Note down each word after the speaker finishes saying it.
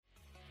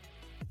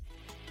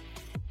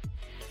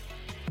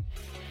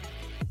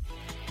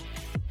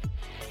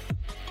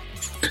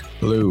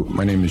Hello,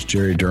 my name is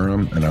Jerry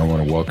Durham, and I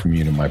want to welcome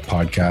you to my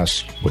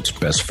podcast, What's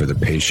Best for the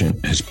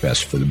Patient is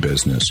Best for the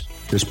Business.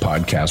 This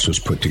podcast was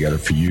put together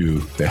for you,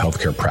 the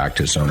healthcare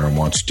practice owner who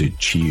wants to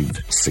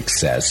achieve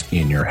success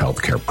in your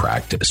healthcare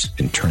practice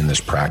and turn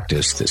this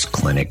practice, this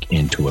clinic,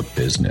 into a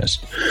business.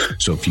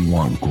 So if you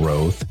want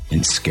growth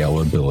and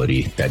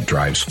scalability that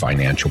drives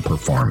financial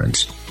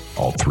performance,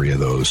 all three of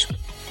those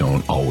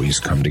don't always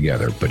come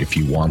together. But if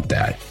you want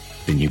that,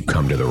 then you've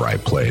come to the right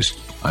place.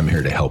 I'm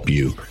here to help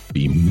you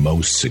be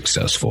most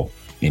successful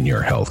in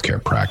your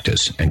healthcare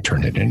practice and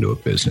turn it into a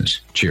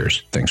business.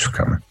 Cheers. Thanks for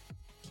coming.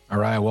 All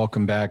right.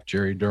 Welcome back.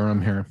 Jerry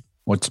Durham here.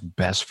 What's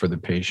best for the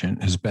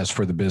patient is best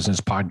for the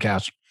business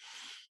podcast.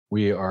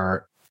 We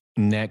are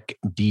neck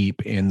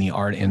deep in the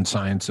art and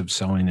science of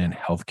selling in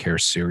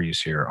healthcare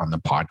series here on the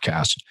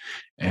podcast.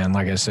 And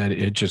like I said,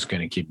 it's just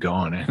going to keep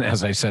going. And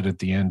as I said at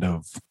the end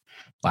of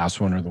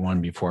last one or the one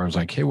before, I was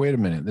like, hey, wait a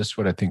minute. This is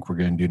what I think we're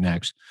going to do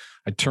next.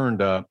 I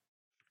turned up.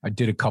 I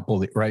did a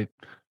couple, right?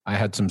 I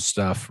had some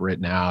stuff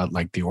written out,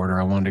 like the order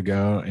I wanted to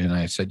go. And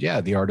I said,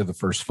 yeah, the art of the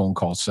first phone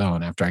call sell.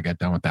 And after I got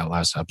done with that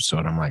last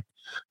episode, I'm like,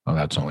 oh,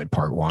 that's only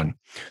part one.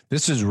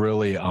 This is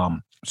really,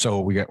 so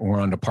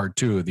we're on to part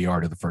two of the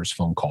art of the first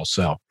phone call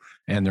sell.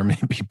 And there may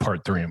be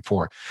part 3 and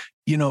 4.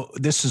 You know,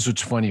 this is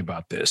what's funny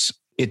about this.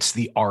 It's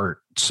the art.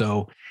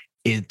 So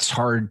it's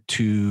hard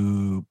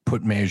to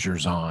put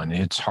measures on.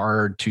 It's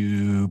hard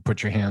to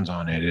put your hands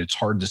on it. It's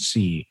hard to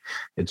see.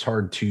 It's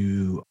hard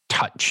to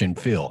touch and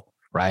feel,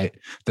 right?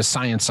 The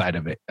science side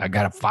of it. I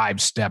got a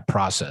 5-step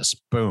process.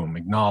 Boom,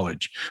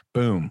 acknowledge.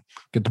 Boom,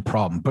 get the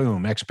problem.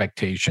 Boom,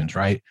 expectations,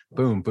 right?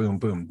 Boom, boom,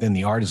 boom. Then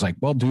the art is like,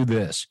 well, do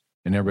this.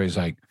 And everybody's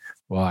like,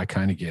 well, I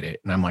kind of get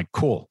it. And I'm like,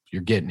 cool,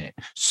 you're getting it.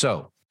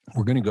 So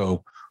we're going to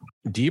go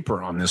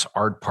deeper on this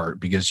art part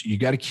because you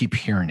got to keep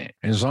hearing it.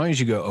 And as long as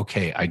you go,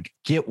 okay, I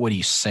get what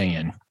he's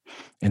saying,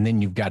 and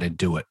then you've got to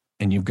do it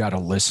and you've got to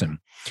listen.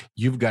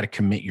 You've got to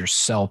commit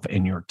yourself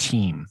and your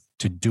team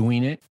to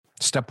doing it.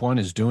 Step 1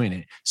 is doing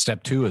it.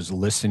 Step 2 is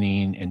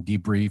listening and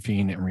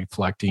debriefing and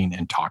reflecting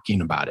and talking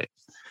about it.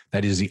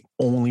 That is the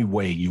only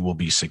way you will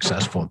be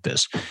successful at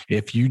this.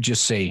 If you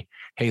just say,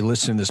 hey,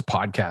 listen to this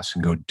podcast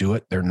and go do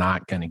it, they're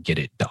not going to get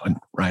it done,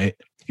 right?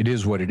 It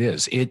is what it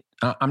is.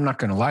 I'm not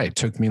going to lie. It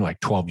took me like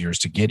 12 years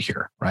to get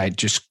here, right?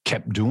 Just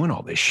kept doing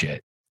all this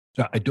shit.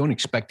 So I don't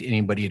expect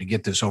anybody to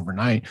get this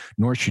overnight,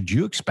 nor should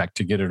you expect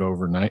to get it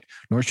overnight,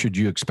 nor should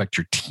you expect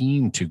your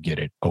team to get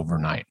it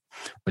overnight.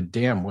 But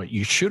damn, what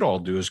you should all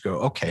do is go,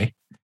 okay,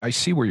 I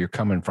see where you're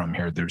coming from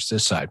here. There's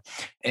this side.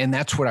 And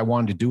that's what I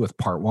wanted to do with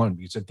part 1,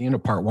 because at the end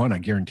of part 1, I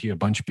guarantee a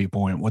bunch of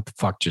people went, what the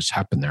fuck just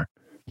happened there?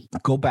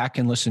 Go back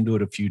and listen to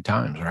it a few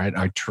times, right?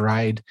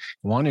 I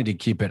wanted to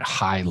keep it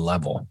high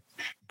level,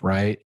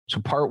 right? So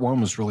part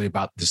 1 was really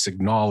about this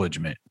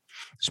acknowledgement,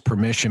 this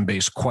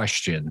permission-based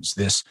questions,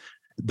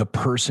 the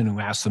person who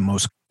asks the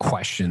most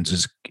questions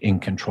is in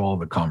control of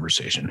the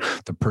conversation.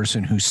 The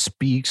person who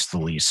speaks the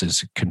least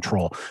is in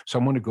control. So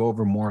I'm going to go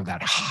over more of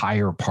that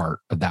higher part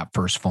of that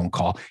first phone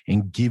call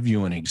and give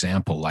you an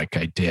example like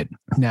I did.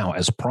 Now,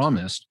 as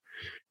promised,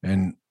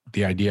 and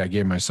the idea I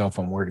gave myself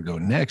on where to go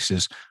next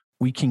is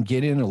we can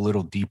get in a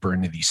little deeper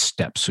into these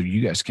steps so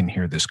you guys can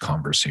hear this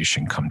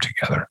conversation come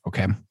together,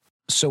 okay?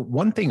 So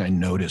one thing I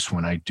notice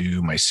when I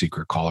do my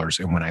secret callers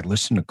and when I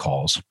listen to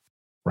calls,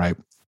 right?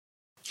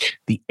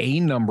 The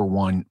number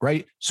one,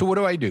 right? So what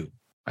do?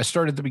 I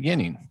start at the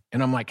beginning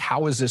and I'm like,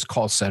 how is this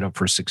call set up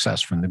for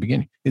success from the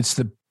beginning? It's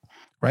the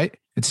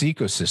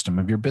ecosystem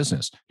of your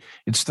business.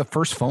 It's the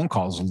first phone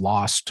calls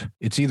lost.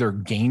 It's either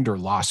gained or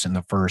lost in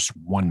the first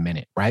 1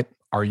 minute, right?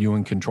 Are you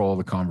in control of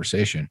the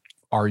conversation?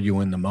 Are you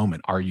in the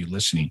moment? Are you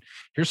listening?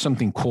 Here's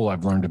something cool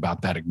I've learned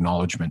about that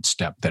acknowledgement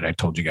step that I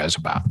told you guys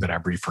about that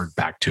I've referred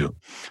back to,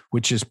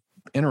 which is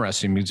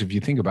interesting because if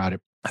you think about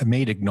it, I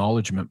made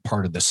acknowledgement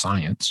part of the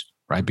science,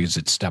 right? Because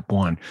it's step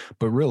 1,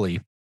 but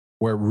really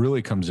where it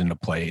really comes into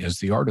play is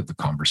the art of the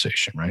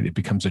conversation, right? It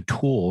becomes a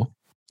tool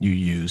you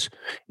use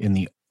in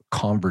the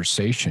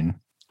conversation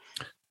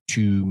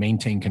to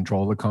maintain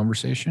control of the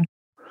conversation,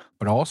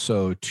 but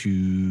also to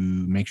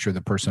make sure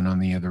the person on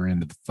the other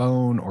end of the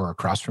phone or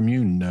across from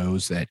you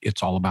knows that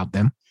it's all about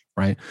them,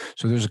 right?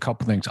 So there's a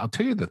couple things. I'll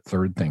tell you the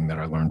third thing that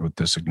I learned with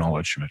this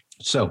acknowledgement.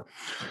 So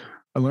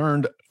I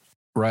learned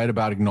right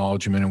about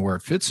acknowledgement and where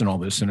it fits in all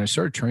this. And I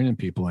started training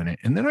people in it.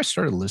 And then I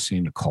started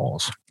listening to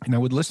calls. And I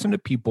would listen to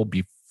people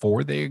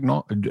before they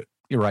acknowledge,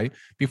 right?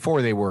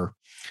 Before they were,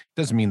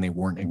 doesn't mean they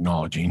weren't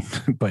acknowledging,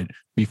 but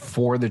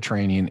before the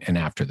training and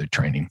after the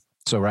training.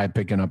 So right,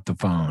 picking up the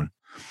phone,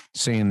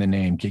 saying the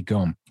name, get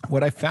going.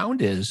 What I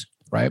found is,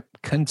 right,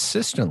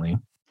 consistently,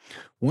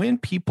 when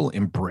people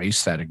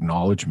embrace that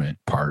acknowledgement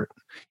part,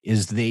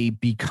 is they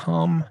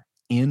become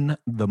in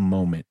the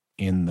moment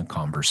in the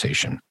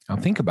conversation. Now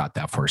think about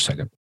that for a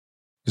second,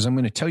 because I'm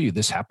going to tell you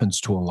this happens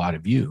to a lot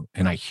of you,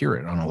 and I hear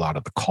it on a lot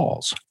of the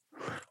calls,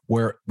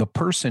 where the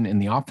person in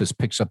the office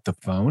picks up the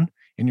phone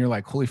and you're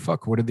like, holy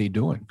fuck, what are they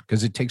doing?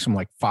 Because it takes them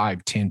like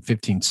 5, 10,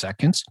 15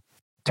 seconds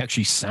to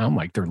actually sound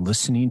like they're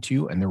listening to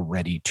you and they're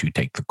ready to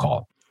take the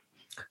call.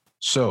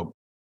 So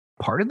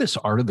Part of this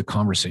art of the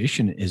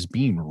conversation is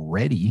being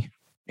ready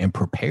and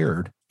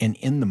prepared and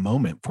in the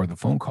moment for the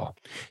phone call.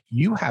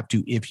 You have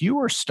to, if you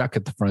are stuck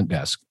at the front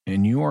desk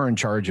and you are in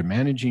charge of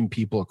managing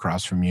people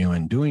across from you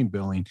and doing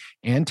billing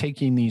and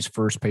taking these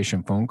first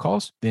patient phone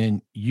calls,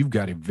 then you've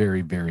got a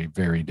very, very,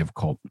 very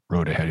difficult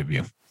road ahead of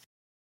you,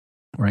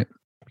 right?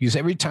 Because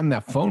every time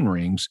that phone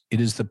rings,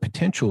 it is the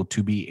potential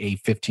to be a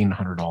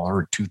 $1,500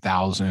 or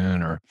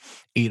 $2,000 or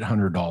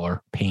 $800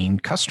 paying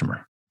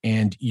customer.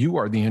 And you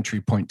are the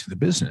entry point to the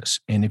business.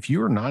 And if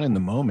you are not in the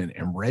moment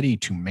and ready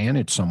to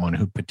manage someone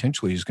who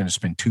potentially is going to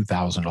spend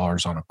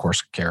 $2,000 on a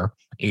course of care,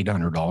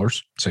 $800,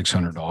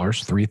 $600,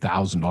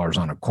 $3,000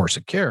 on a course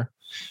of care,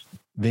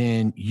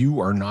 then you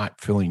are not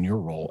filling your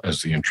role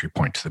as the entry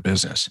point to the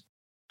business.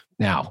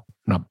 Now,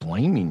 I'm not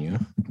blaming you.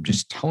 I'm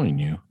just telling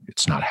you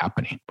it's not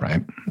happening,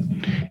 right?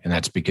 And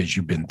that's because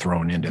you've been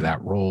thrown into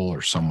that role,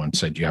 or someone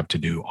said you have to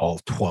do all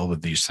 12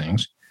 of these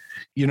things.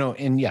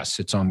 And yes,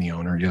 it's on the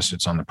owner. Yes,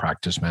 it's on the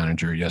practice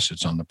manager. Yes,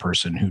 it's on the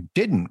person who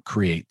didn't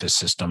create the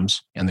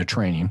systems and the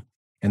training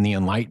and the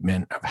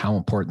enlightenment of how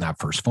important that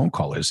first phone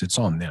call is. It's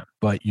on them.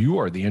 But you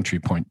are the entry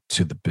point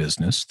to the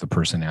business, the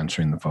person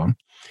answering the phone,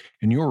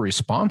 and you're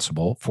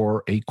responsible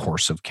for a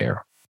course of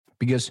care,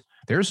 because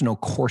there's no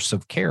course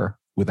of care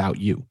without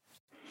you.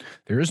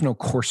 There is no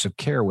course of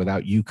care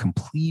without you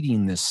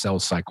completing this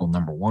sales cycle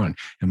number one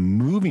and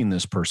moving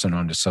this person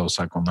on to sales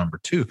cycle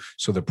number two,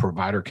 so the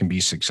provider can be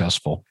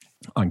successful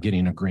on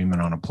getting agreement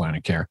on a plan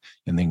of care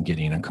and then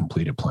getting a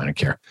completed plan of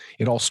care.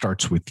 It all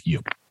starts with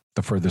you,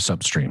 the furthest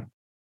upstream.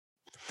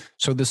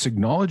 So this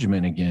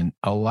acknowledgement, again,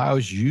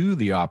 allows you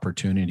the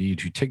opportunity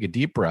to take a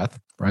deep breath,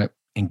 right?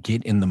 And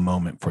get in the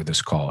moment for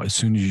this call. As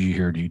soon as you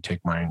hear, do you take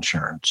my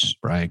insurance,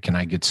 right? Can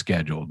I get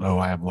scheduled? Oh,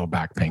 I have low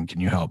back pain.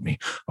 Can you help me?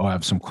 Oh, I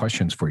have some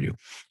questions for you.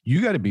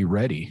 You got to be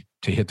ready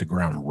to hit the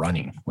ground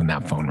running when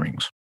that phone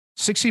rings.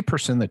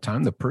 60% of the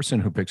time, the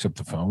person who picks up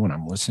the phone when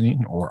I'm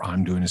listening or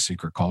I'm doing a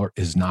secret caller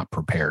is not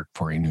prepared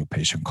for a new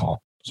patient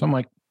call. So I'm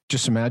like,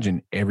 just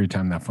imagine every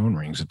time that phone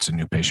rings, it's a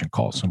new patient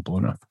call. Simple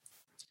enough.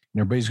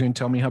 And everybody's going to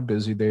tell me how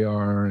busy they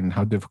are and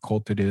how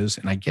difficult it is.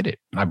 And I get it.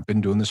 And I've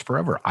been doing this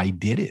forever. I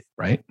did it,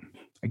 right?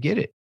 I get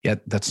it.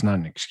 Yet that's not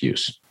an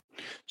excuse.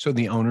 So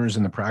the owners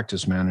and the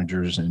practice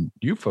managers and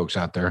you folks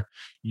out there,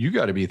 you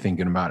got to be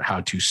thinking about how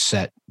to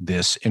set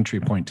this entry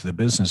point to the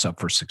business up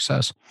for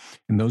success.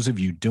 And those of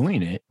you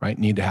doing it, right,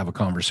 need to have a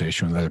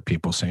conversation with other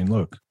people saying,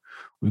 look,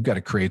 we've got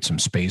to create some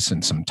space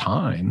and some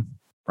time,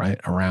 right,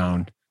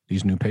 around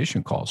these new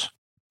patient calls.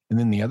 And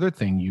then the other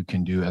thing you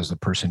can do as the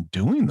person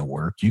doing the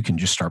work, you can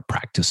just start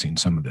practicing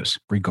some of this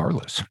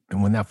regardless.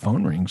 And when that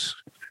phone rings,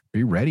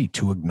 be ready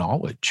to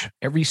acknowledge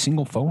every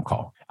single phone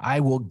call.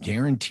 I will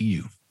guarantee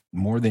you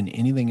more than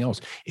anything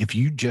else, if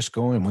you just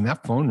go in when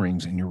that phone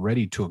rings and you're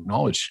ready to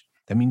acknowledge,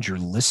 that means you're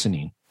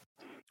listening,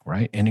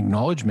 right? And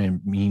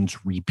acknowledgement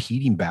means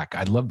repeating back.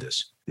 I love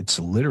this. It's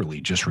literally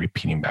just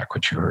repeating back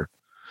what you heard.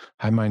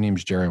 Hi, my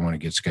name's Jerry. I want to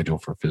get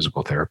scheduled for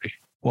physical therapy.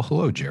 Well,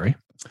 hello, Jerry.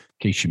 In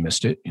case you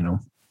missed it,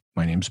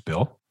 my name's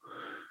Bill,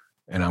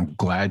 and I'm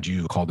glad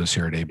you called us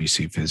here at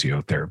ABC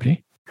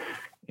Physiotherapy.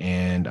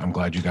 And I'm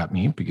glad you got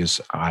me, because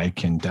I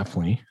can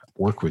definitely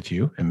work with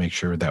you and make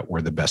sure that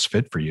we're the best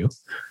fit for you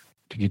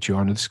to get you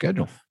onto the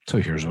schedule. So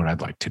here's what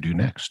I'd like to do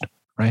next,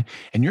 right?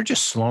 And you're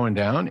just slowing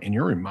down and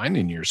you're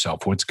reminding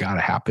yourself what's got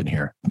to happen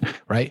here,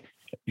 right?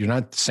 You're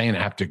not saying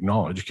I have to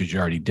acknowledge because you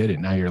already did it.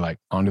 Now you're like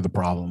onto the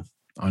problem,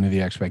 onto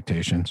the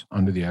expectations,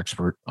 onto the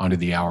expert, onto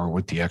the hour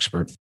with the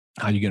expert.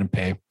 How are you going to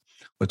pay?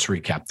 Let's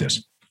recap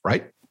this,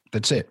 right?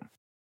 That's it.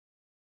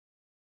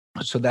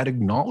 So that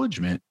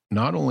acknowledgement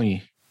not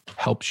only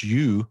helps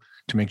you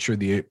to make sure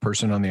the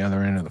person on the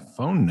other end of the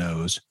phone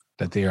knows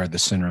that they are the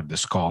center of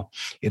this call.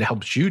 It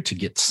helps you to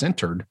get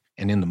centered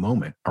and in the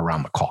moment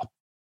around the call.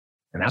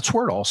 And that's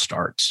where it all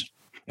starts.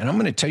 And I'm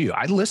going to tell you,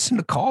 I listen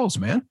to calls,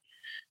 man,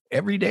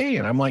 every day.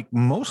 And I'm like,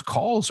 most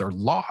calls are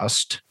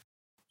lost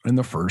in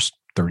the first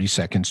 30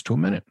 seconds to a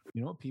minute.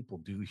 You know what people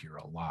do here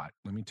a lot?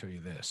 Let me tell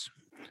you this,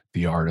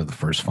 the art of the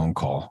first phone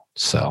call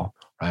sell,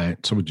 right?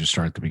 So we just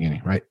start at the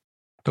beginning, right?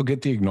 They'll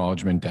get the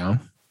acknowledgement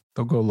down.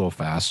 They'll go a little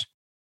fast.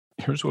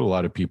 Here's what a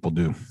lot of people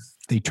do.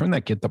 They turn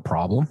that get the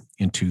problem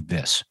into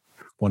this,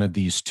 one of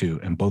these two,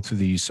 and both of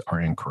these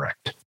are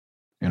incorrect.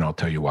 And I'll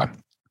tell you why.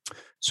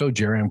 So,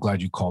 Jerry, I'm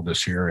glad you called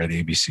us here at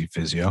ABC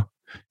Physio,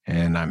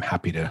 and I'm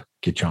happy to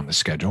get you on the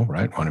schedule,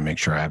 right? I want to make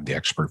sure I have the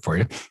expert for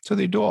you. So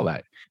they do all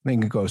that. And they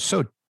can go,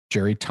 so,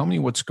 Jerry, tell me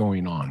what's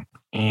going on.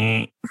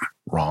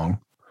 Wrong.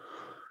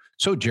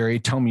 So, Jerry,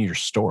 tell me your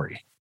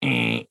story.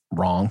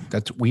 Wrong.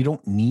 We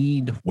don't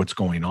need what's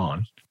going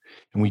on,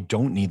 and we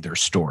don't need their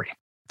story.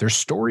 Their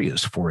story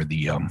is for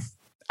the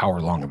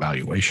hour-long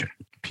evaluation.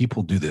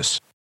 People do this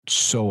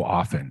so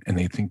often, and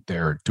they think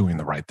they're doing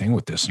the right thing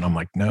with this. And I'm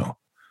like, no,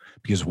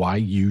 because why?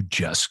 You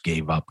just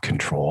gave up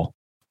control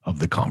of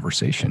the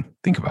conversation.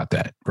 Think about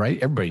that,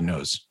 right? Everybody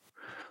knows.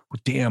 Well,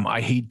 damn, I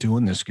hate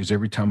doing this because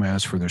every time I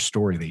ask for their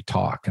story, they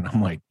talk. And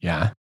I'm like,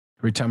 yeah.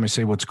 Every time I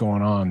say what's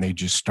going on, they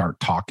just start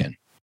talking.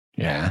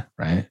 Yeah,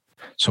 right?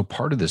 So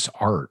part of this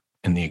art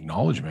and the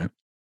acknowledgement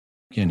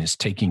again, is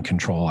taking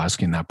control,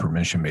 asking that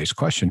permission-based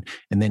question,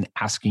 and then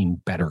asking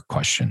better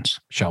questions,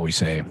 shall we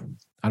say.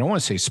 I don't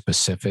want to say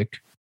specific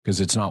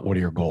because it's not what are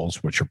your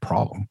goals, what's your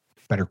problem.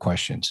 Better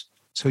questions.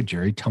 So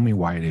Jerry, tell me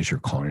why it is you're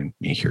calling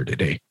me here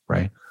today,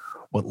 right?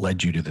 What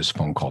led you to this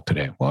phone call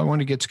today? Well, I want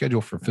to get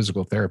scheduled for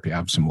physical therapy. I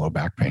have some low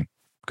back pain.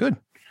 Good,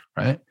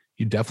 right?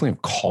 You definitely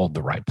have called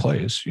the right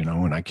place,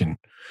 and I can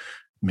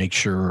make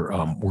sure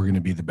we're going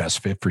to be the best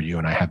fit for you.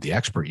 And I have the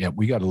expert. Yet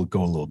we got to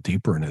go a little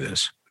deeper into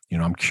this.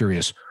 I'm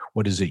curious,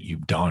 what is it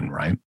you've done,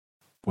 right?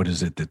 What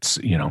is it that's,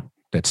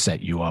 that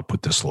set you up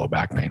with this low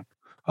back pain?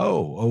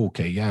 Oh,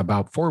 okay. Yeah.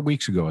 About 4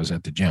 weeks ago, I was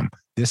at the gym.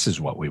 This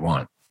is what we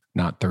want,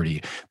 not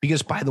 30.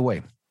 Because by the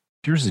way,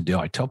 here's the deal.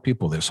 I tell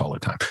people this all the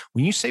time.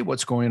 When you say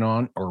what's going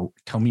on or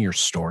tell me your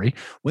story,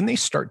 when they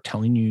start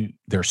telling you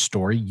their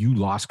story, you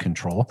lost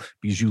control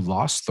because you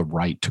lost the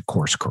right to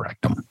course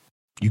correct them.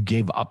 You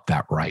gave up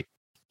that right.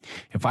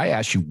 If I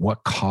ask you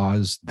what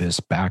caused this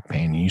back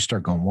pain and you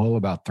start going, well,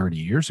 about 30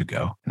 years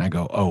ago, and I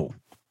go, oh,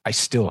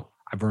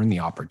 I've earned the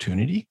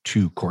opportunity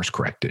to course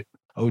correct it.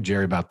 Oh,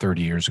 Jerry, about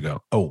 30 years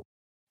ago. Oh,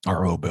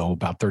 Bill,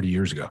 about 30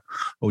 years ago.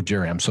 Oh,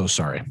 Jerry, I'm so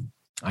sorry.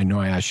 I know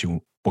I asked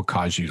you what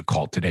caused you to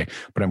call today,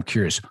 but I'm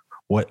curious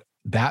what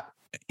that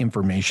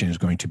information is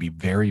going to be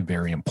very,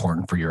 very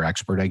important for your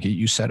expert I get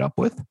you set up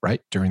with, right?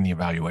 During the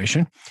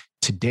evaluation.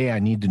 Today, I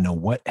need to know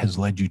what has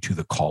led you to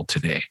the call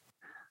today,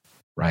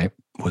 right?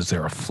 Was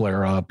there a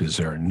flare up? Is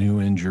there a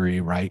new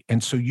injury, right?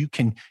 And so you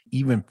can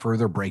even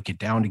further break it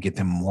down to get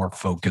them more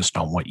focused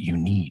on what you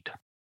need.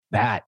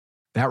 That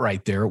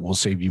right there will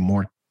save you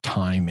more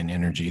time and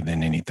energy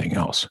than anything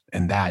else.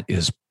 And that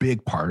is a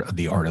big part of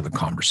the art of the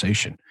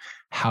conversation,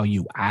 how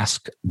you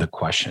ask the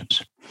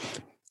questions.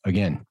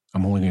 Again,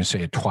 I'm only going to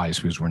say it twice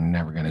because we're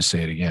never going to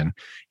say it again,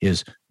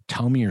 is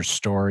tell me your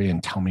story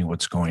and tell me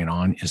what's going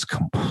on is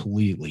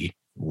completely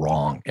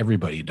wrong.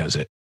 Everybody does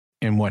it.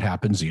 And what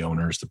happens? The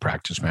owners, the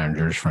practice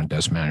managers, front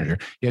desk manager,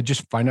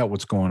 just find out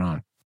what's going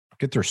on.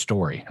 Get their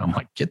story. I'm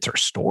like, get their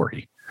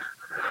story.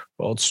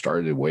 Well, it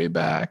started way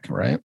back,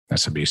 right?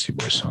 That's a Beastie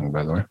Boys song,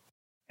 by the way.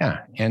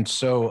 Yeah. And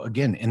so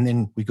again, and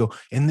then we go,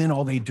 and then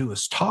all they do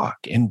is talk.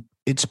 And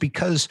it's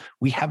because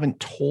we haven't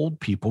told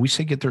people, we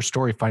say get their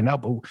story, find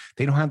out, but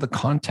they don't have the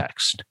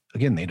context.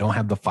 Again, they don't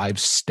have the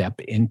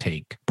 5-step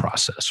intake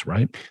process,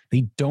 right?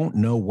 They don't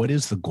know what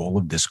is the goal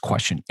of this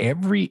question.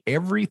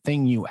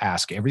 Everything you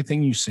ask,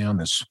 everything you say on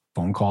this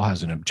phone call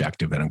has an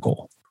objective and a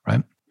goal,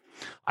 right?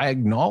 I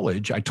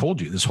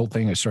told you this whole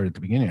thing I started at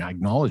the beginning, I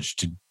acknowledged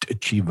to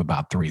achieve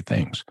about 3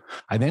 things.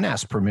 I then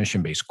asked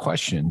permission-based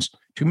questions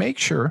to make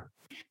sure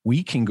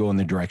we can go in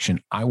the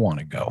direction I want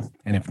to go.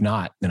 And if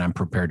not, then I'm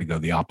prepared to go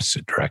the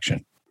opposite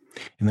direction.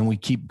 And then we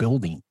keep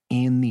building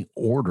in the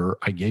order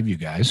I gave you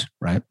guys,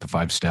 right? The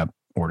 5-step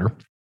order,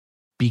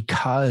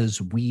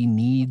 because we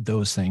need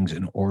those things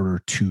in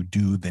order to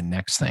do the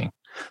next thing.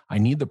 I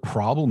need the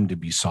problem to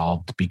be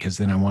solved because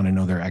then I want to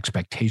know their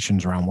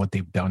expectations around what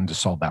they've done to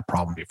solve that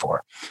problem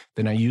before.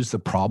 Then I use the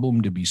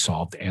problem to be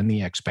solved and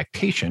the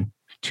expectation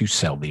to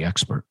sell the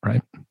expert,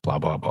 right? Blah,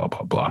 blah, blah,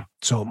 blah, blah.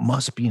 So it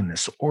must be in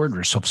this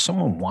order. So if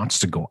someone wants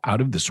to go out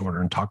of this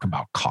order and talk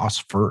about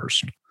cost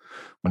first,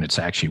 when it's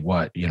actually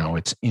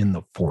it's in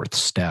the 4th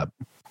step,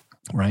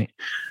 right?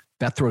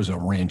 That throws a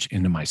wrench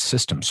into my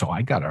system. So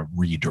I got to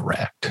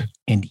redirect.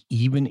 And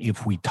even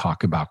if we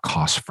talk about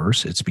cost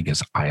first, it's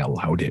because I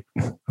allowed it.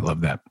 I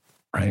love that,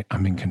 right?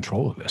 I'm in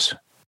control of this.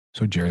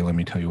 So Jerry, let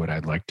me tell you what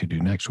I'd like to do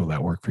next. Will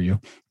that work for you?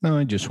 No,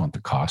 I just want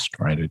the cost,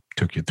 right? I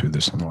took you through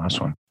this in the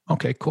last one.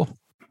 Okay, cool.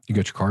 You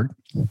got your card?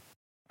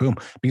 Boom.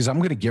 Because I'm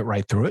going to get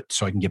right through it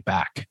so I can get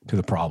back to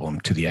the problem,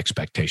 to the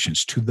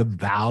expectations, to the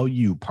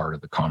value part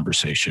of the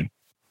conversation.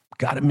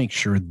 Got to make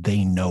sure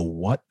they know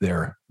what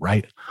they're,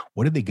 right?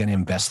 What are they going to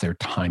invest their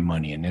time,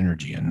 money, and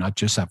energy in? Not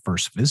just that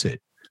first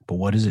visit, but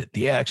what is it?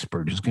 The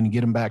expert is going to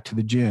get them back to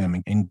the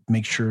gym and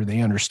make sure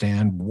they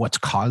understand what's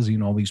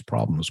causing all these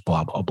problems,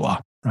 blah, blah, blah,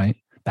 right?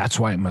 That's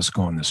why it must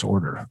go in this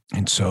order.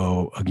 And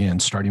so again,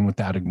 starting with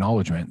that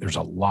acknowledgement, there's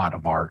a lot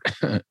of art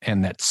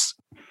and that's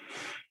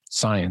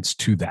science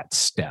to that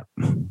step.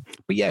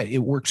 But yeah, it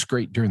works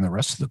great during the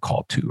rest of the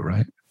call too,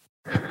 right?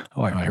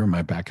 Oh, I hurt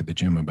my back at the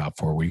gym about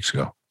 4 weeks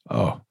ago.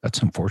 Oh,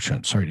 that's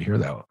unfortunate. Sorry to hear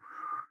that.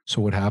 So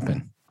what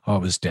happened? Oh, I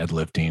was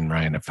deadlifting,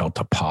 right? And I felt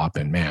a pop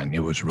and man, it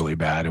was really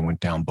bad. It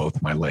went down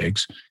both my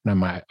legs.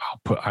 And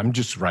I'm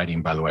just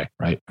writing, by the way,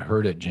 right? I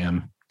hurt at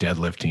gym,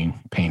 deadlifting,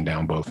 pain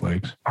down both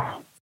legs.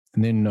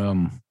 And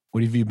then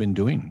what have you been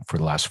doing for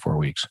the last 4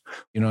 weeks?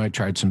 I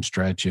tried some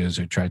stretches,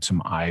 I tried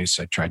some ice,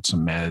 I tried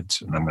some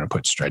meds, and I'm going to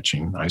put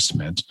stretching, ice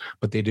meds,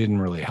 but they didn't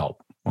really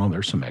help. Well,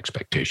 there's some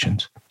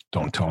expectations.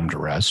 Don't tell them to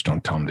rest.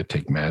 Don't tell them to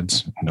take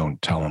meds. Don't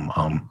tell them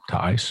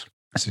to ice.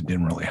 I said, it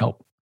didn't really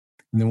help.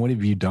 And then what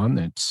have you done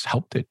that's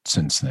helped it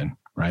since then?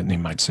 Right. And they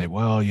might say,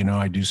 well,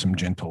 I do some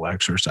gentle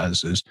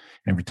exercises.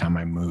 Every time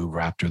I move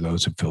or after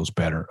those, it feels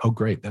better. Oh,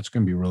 great. That's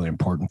going to be really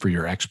important for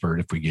your expert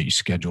if we get you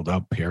scheduled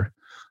up here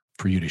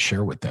for you to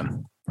share with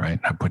them. Right.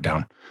 I put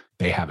down,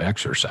 they have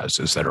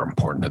exercises that are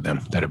important to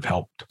them that have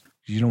helped.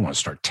 You don't want to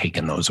start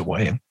taking those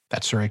away.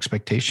 That's their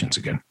expectations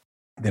again.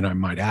 then I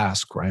might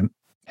ask, right,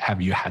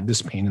 have you had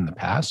this pain in the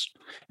past?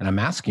 And I'm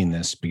asking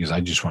this because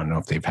I just want to know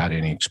if they've had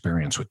any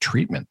experience with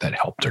treatment that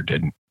helped or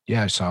didn't.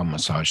 Yeah, I saw a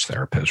massage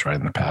therapist right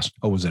in the past.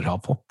 Oh, was it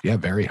helpful? Yeah,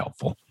 very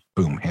helpful.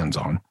 Boom, hands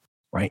on,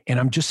 right? And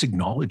I'm just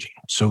acknowledging.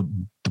 So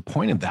the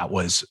point of that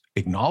was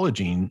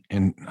acknowledging,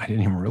 and I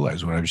didn't even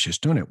realize when I was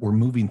just doing it. We're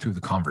moving through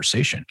the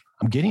conversation.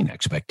 I'm getting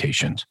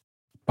expectations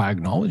by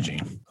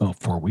acknowledging. Oh,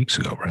 4 weeks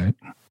ago, right?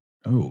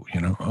 Oh,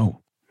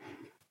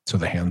 so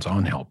the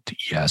hands-on helped.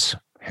 Yes,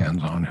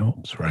 hands-on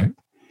helps, right?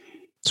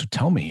 So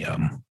tell me,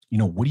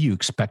 what are you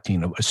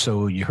expecting?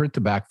 So you hurt the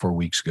back 4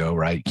 weeks ago,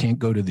 right? You can't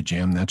go to the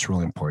gym. That's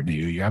really important to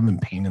you. You're having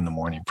pain in the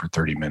morning for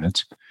 30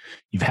 minutes.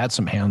 You've had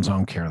some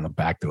hands-on care in the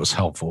back that was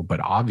helpful, but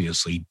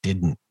obviously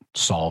didn't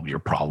solve your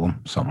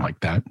problem, something like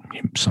that.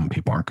 Some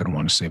people aren't going to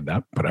want to say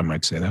that, but I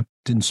might say that.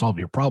 Didn't solve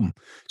your problem.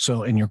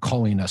 So, and you're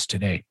calling us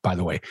today. By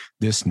the way,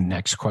 this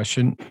next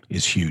question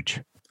is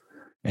huge.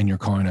 And you're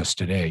calling us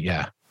today.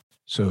 Yeah.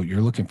 So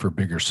you're looking for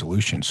bigger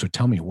solutions. So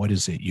tell me, what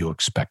is it you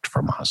expect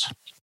from us?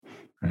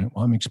 Right?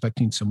 Well, I'm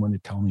expecting someone to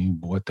tell me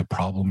what the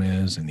problem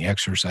is and the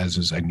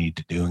exercises I need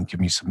to do and give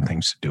me some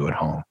things to do at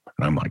home.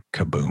 And I'm like,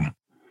 kaboom,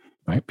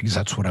 right? Because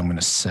that's what I'm going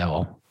to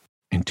sell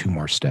in 2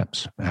 more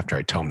steps after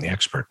I tell him the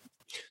expert.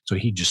 So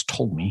he just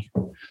told me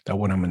that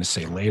what I'm going to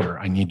say later,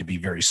 I need to be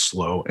very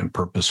slow and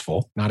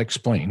purposeful, not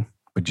explain,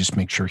 but just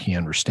make sure he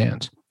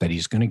understands that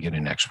he's going to get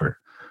an expert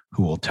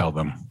who will tell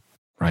them,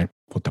 right,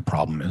 what the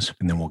problem is.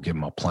 And then we'll give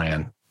him a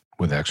plan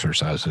with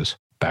exercises,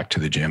 back to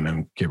the gym,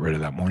 and get rid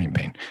of that morning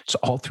pain. So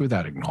all through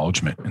that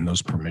acknowledgement and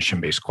those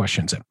permission-based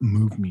questions that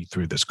move me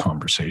through this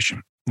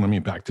conversation. Let me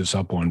back this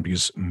up one,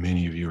 because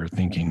many of you are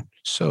thinking,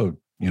 so,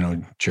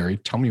 Jerry,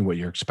 tell me what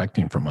you're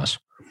expecting from us.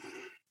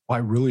 Well, I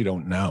really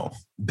don't know.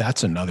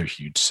 That's another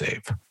huge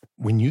save.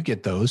 When you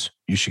get those,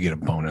 you should get a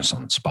bonus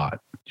on the spot.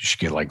 You should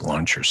get like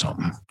lunch or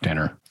something,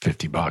 dinner,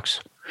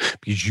 $50,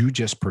 because you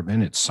just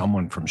prevented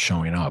someone from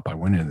showing up. I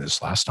went into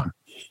this last time,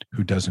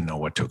 who doesn't know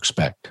what to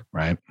expect,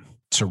 right?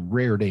 It's a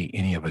rare day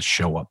any of us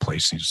show up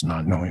places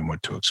not knowing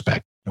what to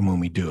expect. And when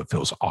we do, it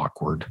feels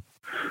awkward.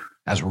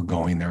 As we're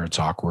going there, it's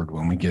awkward.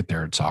 When we get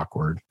there, it's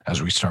awkward.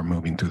 As we start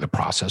moving through the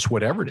process,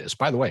 whatever it is,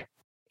 by the way,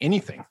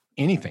 anything,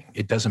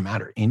 it doesn't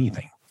matter,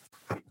 anything.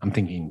 I'm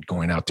thinking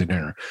going out to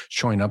dinner,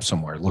 showing up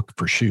somewhere, look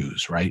for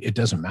shoes, right? It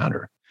doesn't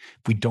matter.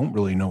 If we don't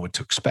really know what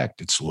to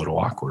expect, it's a little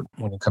awkward.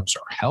 When it comes to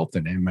our health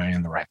and am I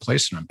in the right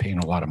place and I'm paying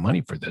a lot of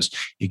money for this,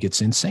 it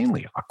gets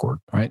insanely awkward,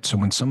 right? So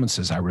when someone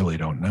says, I really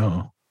don't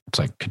know, it's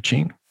like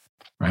ka-ching,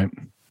 right?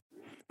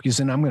 Because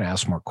then I'm going to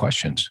ask more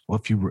questions. Well,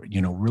 if you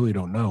really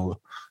don't know,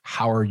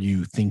 how are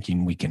you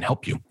thinking we can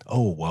help you?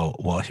 Oh,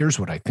 well, here's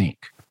what I think.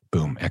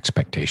 Boom,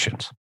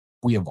 expectations.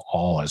 We have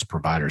all, as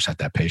providers, had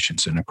that patient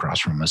sitting across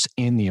from us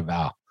in the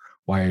eval.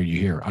 Why are you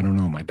here? I don't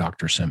know. My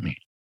doctor sent me.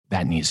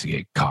 That needs to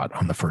get caught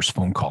on the first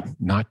phone call,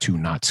 not to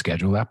not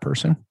schedule that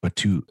person, but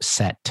to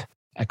set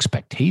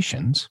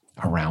expectations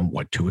around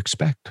what to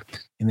expect.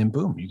 And then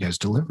boom, you guys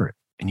deliver it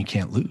and you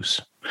can't lose.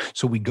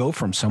 So we go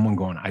from someone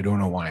going, I don't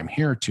know why I'm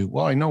here, to,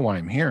 well, I know why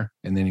I'm here.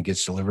 And then it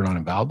gets delivered on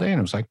eval day. And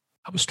it was like,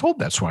 I was told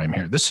that's why I'm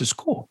here. This is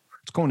cool.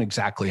 It's going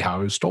exactly how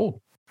I was told.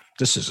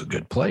 This is a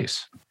good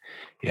place.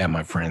 Yeah,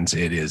 my friends,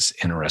 it is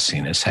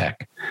interesting as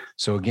heck.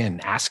 So again,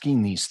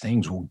 asking these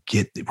things will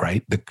get,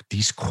 right?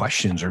 These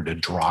questions are to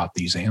draw out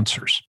these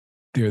answers.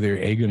 They're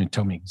going to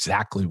tell me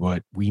exactly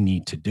what we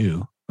need to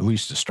do, at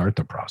least to start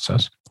the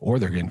process, or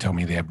they're going to tell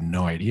me they have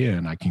no idea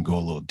and I can go a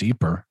little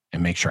deeper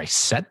and make sure I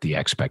set the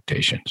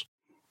expectations.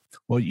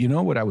 Well,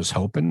 what I was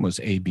hoping was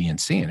A, B, and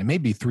C, and it may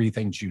be 3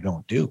 things you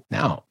don't do.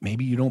 Now,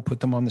 maybe you don't put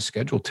them on the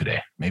schedule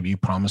today. Maybe you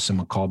promise them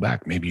a call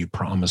back. Maybe you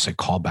promise a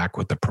call back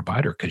with the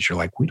provider because you're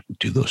like, we don't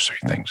do those 3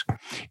 things.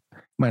 You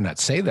might not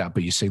say that,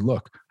 but you say,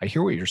 look, I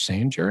hear what you're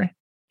saying, Jerry.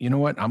 You know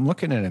what? I'm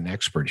looking at an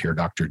expert here,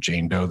 Dr.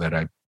 Jane Doe, that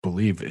I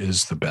believe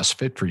is the best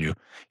fit for you.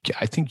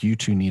 I think you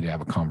two need to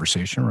have a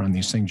conversation around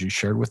these things you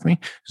shared with me,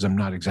 because I'm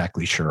not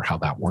exactly sure how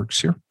that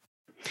works here.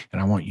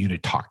 And I want you to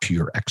talk to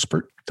your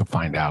expert to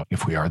find out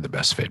if we are the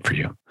best fit for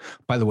you.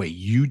 By the way,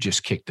 you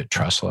just kicked the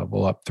trust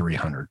level up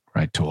 300,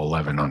 right, to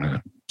 11 on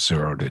a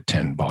 0 to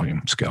 10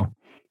 volume scale,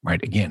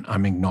 right? Again,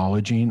 I'm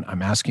acknowledging,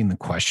 I'm asking the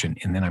question,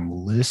 and then I'm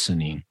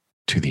listening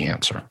to the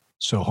answer.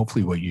 So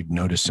hopefully what you've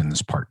noticed in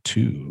this part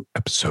 2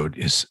 episode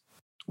is,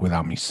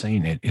 without me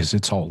saying it, is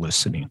it's all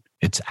listening.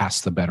 It's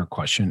ask the better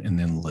question and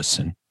then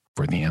listen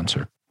for the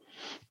answer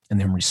and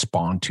then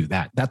respond to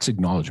that. That's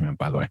acknowledgement,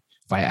 by the way.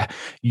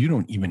 You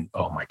don't even,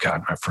 oh my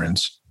God, my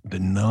friends, the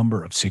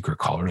number of secret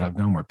callers I've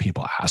done where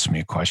people ask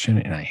me a question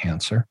and I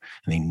answer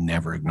and they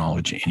never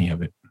acknowledge any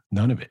of it,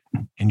 none of it.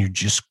 And you're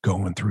just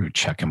going through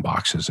checking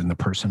boxes and the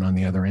person on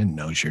the other end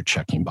knows you're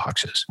checking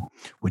boxes,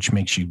 which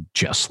makes you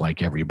just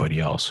like everybody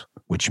else,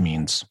 which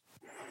means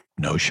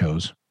no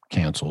shows,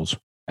 cancels,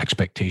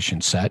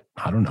 expectations set.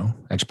 I don't know.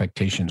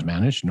 Expectations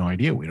managed. No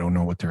idea. We don't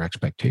know what their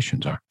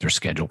expectations are. They're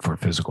scheduled for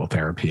physical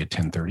therapy at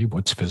 10:30.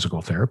 What's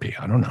physical therapy?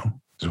 I don't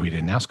know, because we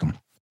didn't ask them.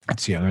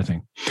 That's the other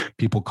thing.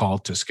 People call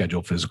to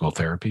schedule physical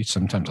therapy.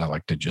 Sometimes I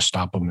like to just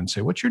stop them and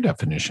say, what's your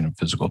definition of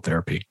physical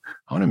therapy?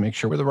 I want to make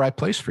sure we're the right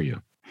place for you.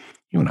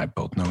 You and I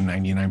both know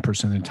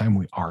 99% of the time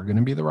we are going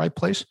to be the right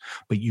place,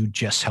 but you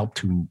just help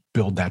to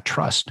build that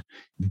trust,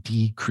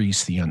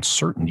 decrease the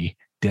uncertainty.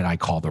 Did I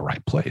call the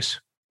right place?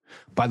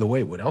 By the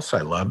way, what else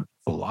I love,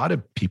 a lot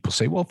of people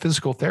say, well,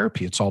 physical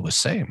therapy, it's all the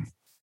same.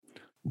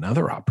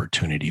 Another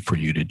opportunity for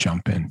you to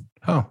jump in.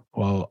 Oh,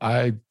 well,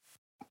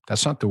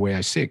 that's not the way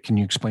I see it. Can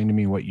you explain to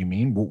me what you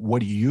mean?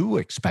 What are you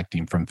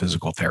expecting from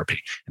physical therapy?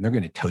 And they're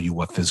going to tell you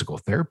what physical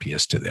therapy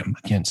is to them.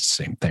 Again, it's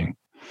the same thing.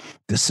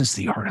 This is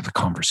the art of the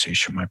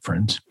conversation, my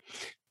friends.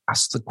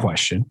 Ask the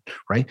question,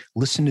 right?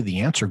 Listen to the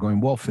answer going,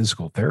 well,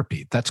 physical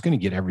therapy, that's going to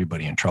get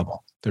everybody in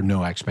trouble. There are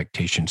no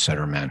expectations set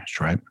or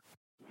managed, right?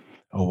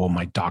 Oh, well,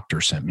 my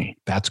doctor sent me.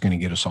 That's going to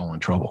get us all in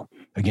trouble.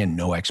 Again,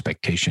 no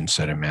expectations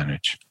set and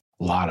managed.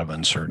 A lot of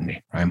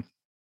uncertainty, right?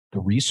 The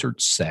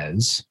research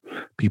says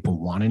people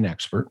want an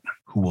expert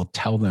who will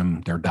tell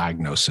them their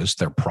diagnosis,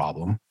 their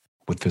problem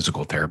with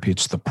physical therapy.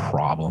 It's the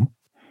problem.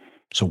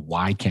 So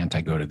why can't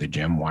I go to the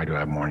gym? Why do I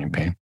have morning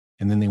pain?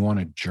 And then they want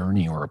a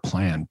journey or a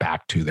plan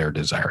back to their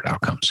desired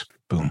outcomes.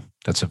 Boom.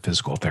 That's a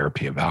physical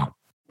therapy eval,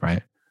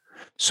 right?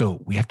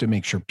 So we have to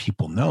make sure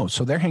people know.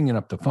 So they're hanging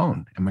up the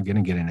phone. Am I going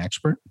to get an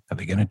expert? Are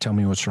they going to tell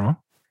me what's wrong?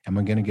 Am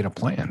I going to get a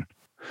plan?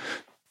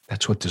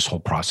 That's what this whole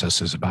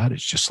process is about.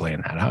 It's just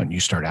laying that out and you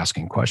start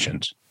asking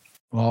questions.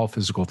 Well,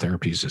 physical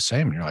therapy is the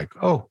same. And you're like,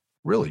 oh,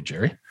 really,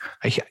 Jerry?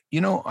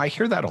 I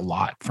hear that a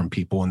lot from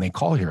people when they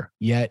call here.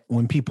 Yet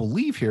when people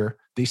leave here,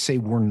 they say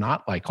we're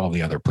not like all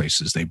the other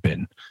places they've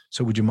been.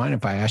 So would you mind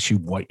if I ask you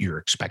what you're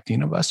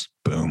expecting of us?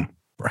 Boom.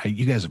 Right.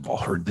 You guys have all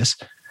heard this,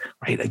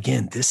 right?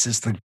 Again, this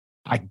is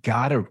I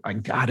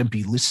gotta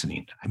be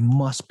listening. I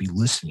must be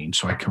listening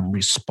so I can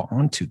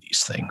respond to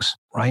these things,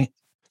 right?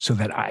 So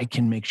that I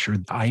can make sure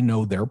I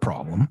know their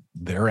problem,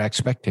 their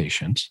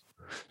expectations,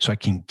 so I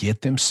can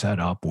get them set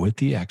up with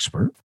the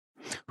expert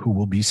who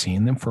will be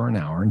seeing them for an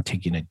hour and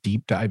taking a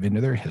deep dive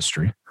into their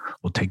history.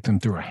 We'll take them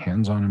through a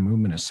hands-on and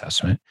movement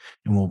assessment,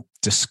 and we'll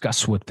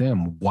discuss with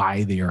them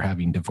why they are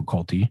having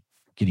difficulty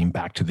getting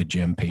back to the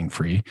gym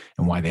pain-free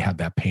and why they have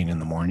that pain in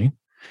the morning.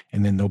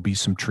 And then there'll be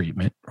some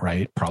treatment,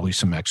 right? Probably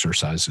some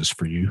exercises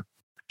for you,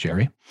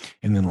 Jerry.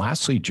 And then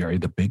lastly, Jerry,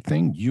 the big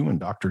thing, you and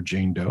Dr.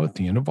 Jane Doe at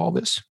the end of all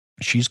this,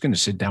 she's going to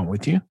sit down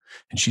with you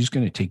and she's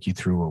going to take you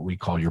through what we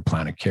call your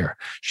plan of care.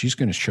 She's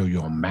going to show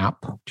you a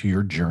map to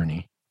your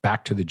journey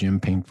back to the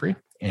gym pain-free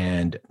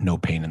and no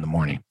pain in the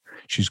morning.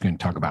 She's going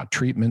to talk about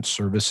treatments,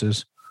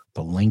 services,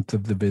 the length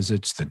of the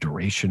visits, the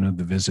duration of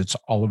the visits,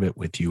 all of it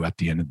with you at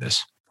the end of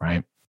this,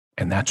 right?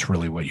 And that's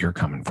really what you're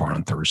coming for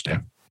on Thursday.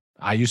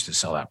 I used to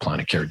sell that plan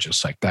of care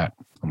just like that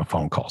on the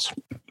phone calls,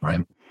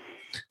 right?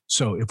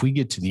 So if we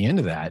get to the end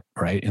of that,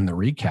 right, in the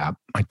recap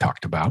I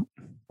talked about,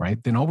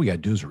 right, then all we got to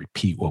do is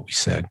repeat what we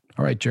said.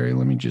 All right, Jerry,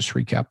 let me just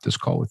recap this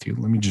call with you.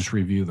 Let me just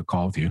review the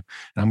call with you. And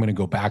I'm going to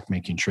go back,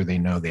 making sure they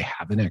know they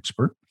have an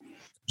expert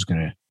who's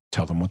going to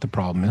tell them what the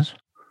problem is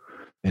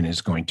and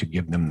is going to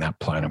give them that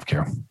plan of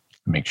care.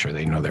 Make sure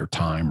they know their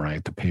time,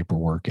 right, the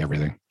paperwork,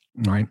 everything,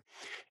 right?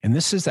 And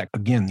this is that,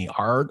 again, the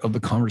art of the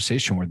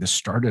conversation where this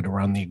started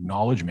around the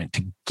acknowledgement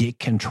to get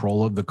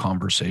control of the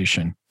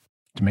conversation,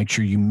 to make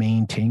sure you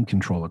maintain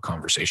control of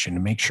conversation, to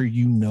make sure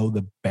you know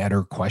the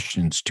better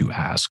questions to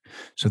ask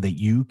so that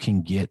you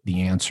can get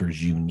the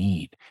answers you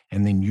need.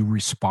 And then you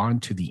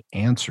respond to the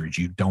answers.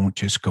 You don't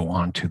just go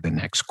on to the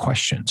next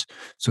questions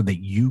so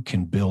that you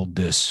can build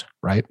this,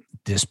 right?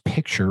 This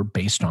picture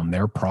based on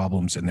their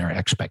problems and their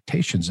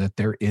expectations that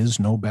there is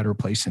no better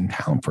place in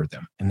town for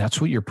them. And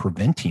that's what you're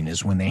preventing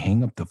is when they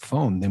hang up the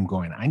phone, them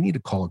going, I need to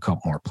call a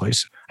couple more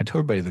places. I tell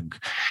everybody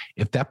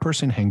if that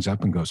person hangs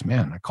up and goes,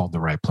 man, I called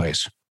the right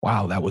place.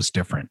 Wow, that was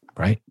different,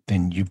 right?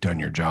 Then you've done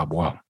your job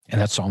well.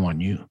 And that's all on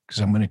you. Because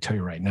I'm going to tell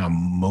you right now,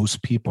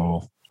 most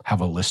people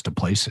have a list of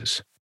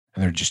places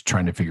and they're just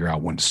trying to figure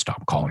out when to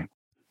stop calling.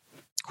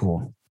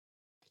 Cool.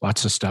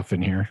 Lots of stuff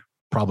in here.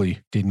 Probably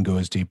didn't go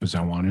as deep as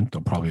I wanted.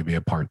 There'll probably be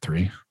a part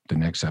 3, the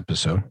next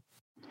episode.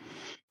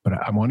 But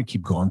I want to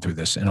keep going through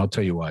this. And I'll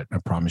tell you what, I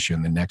promise you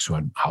in the next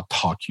one, I'll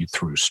talk you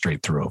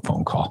straight through a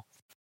phone call,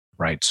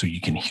 right? So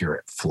you can hear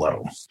it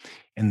flow.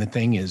 And the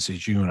thing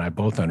is you and I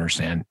both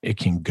understand it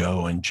can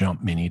go and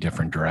jump many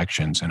different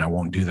directions. And I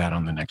won't do that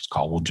on the next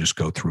call. We'll just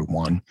go through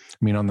one.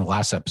 I mean, on the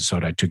last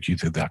episode, I took you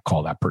through that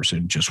call. That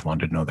person just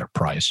wanted to know their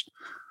price.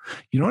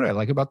 You know what I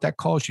like about that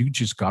call is you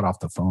just got off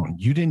the phone.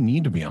 You didn't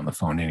need to be on the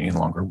phone any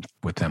longer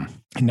with them.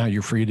 And now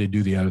you're free to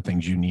do the other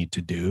things you need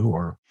to do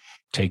or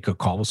take a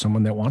call with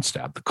someone that wants to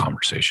have the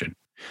conversation.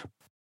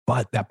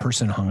 But that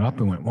person hung up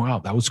and went, wow,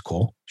 that was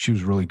cool. She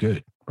was really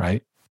good,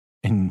 right?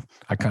 And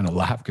I kind of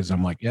laughed because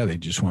I'm like, yeah, they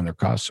just won their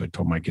costs. So I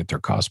told them I'd get their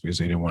costs because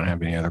they didn't want to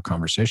have any other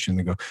conversation.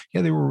 They go,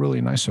 yeah, they were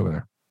really nice over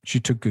there. She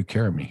took good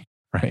care of me,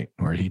 right?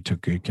 Or he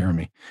took good care of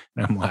me.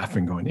 And I'm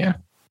laughing going, yeah,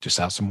 just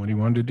asked him what he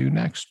wanted to do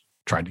next.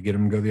 Tried to get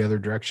him to go the other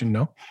direction.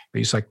 No, but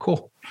he's like,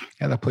 cool.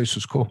 Yeah, that place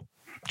was cool.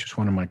 Just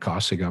wanted my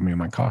costs. They got me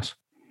my costs.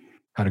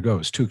 How'd it go?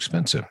 It's too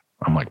expensive.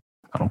 I'm like,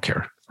 I don't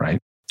care, right?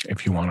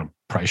 If you want to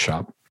price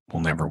shop,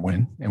 we'll never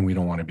win. And we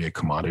don't want to be a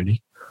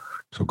commodity.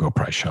 So go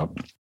price shop.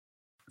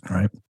 All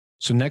right.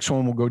 So next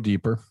one, we'll go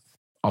deeper.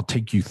 I'll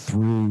take you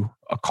through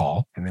a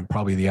call. And then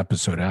probably the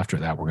episode after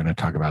that, we're going to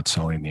talk about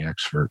selling the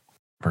expert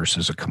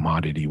versus a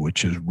commodity,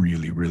 which is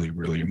really, really,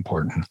 really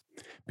important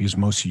because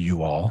most of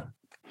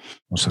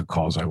the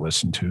calls I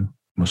listen to,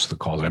 most of the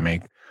calls I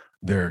make,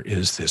 there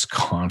is this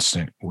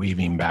constant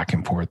weaving back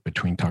and forth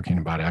between talking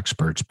about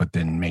experts, but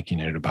then making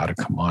it about a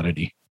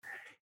commodity.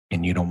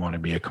 And you don't want to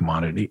be a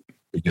commodity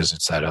because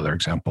it's that other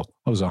example.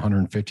 I was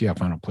 150. I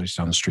found a place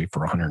down the street for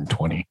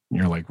 120. And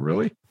you're like,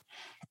 really?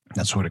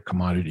 That's what a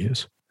commodity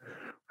is.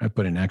 Right?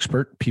 But an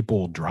expert, people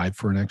will drive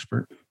for an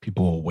expert.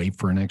 People will wait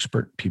for an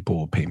expert. People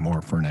will pay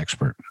more for an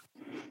expert.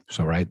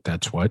 So, right,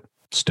 that's what?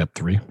 Step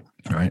 3,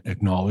 all right?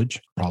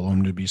 Acknowledge,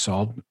 problem to be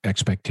solved,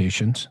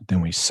 expectations.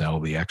 Then we sell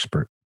the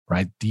expert,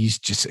 right? These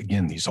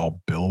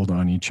all build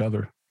on each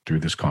other through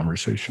this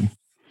conversation.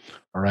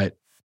 All right.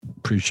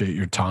 Appreciate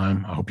your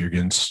time. I hope you're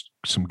getting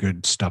some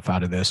good stuff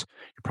out of this.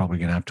 You're probably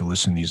going to have to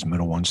listen to these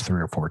middle ones 3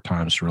 or 4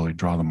 times to really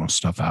draw the most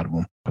stuff out of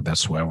them. But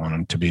that's the way I want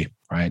them to be,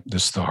 right?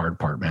 This is the hard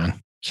part,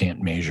 man.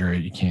 Can't measure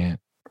it. You can't,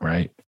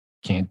 right?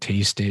 Can't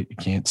taste it. You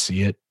can't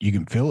see it. You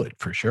can feel it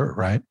for sure,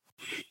 right?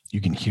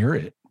 You can hear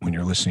it when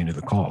you're listening to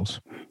the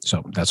calls.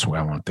 So that's the way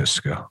I want this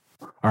to go.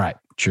 All right.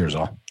 Cheers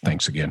all.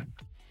 Thanks again.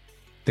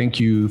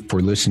 Thank you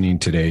for listening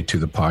today to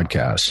the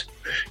podcast.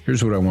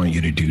 Here's what I want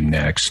you to do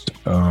next.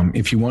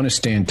 If you want to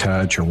stay in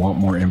touch or want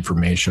more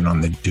information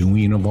on the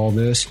doing of all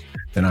this,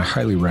 then I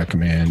highly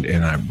recommend,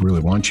 and I really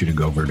want you to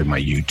go over to my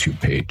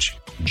YouTube page,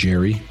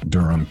 Jerry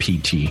Durham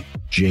PT,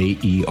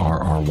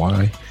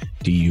 JerryDurham.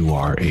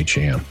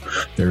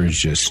 There is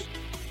just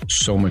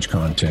so much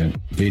content,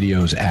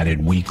 videos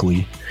added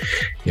weekly,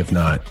 if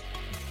not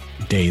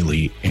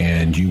daily,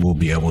 and you will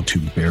be able to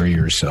bury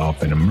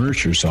yourself and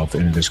immerse yourself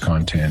into this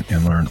content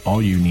and learn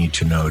all you need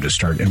to know to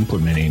start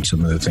implementing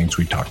some of the things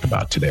we talked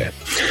about today.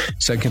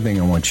 Second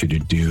thing I want you to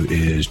do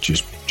is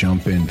just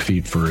jump in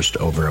feet first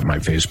over at my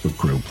Facebook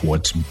group.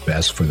 What's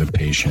best for the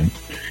patient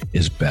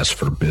is best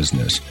for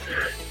business.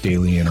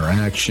 Daily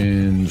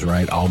interactions,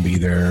 right? I'll be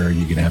there.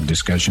 You can have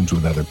discussions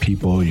with other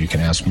people. You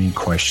can ask me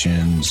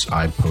questions.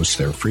 I post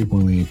there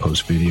frequently,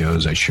 post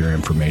videos. I share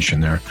information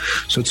there.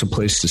 So it's a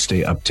place to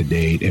stay up to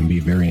date and be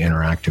very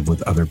interactive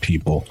with other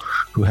people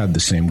who have the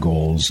same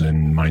goals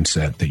and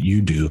mindset that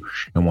you do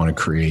and want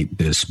to create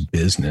this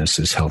business,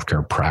 this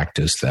healthcare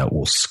practice that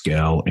will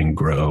scale and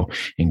grow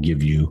and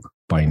give you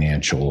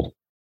financial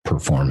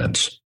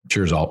performance.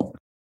 Cheers all.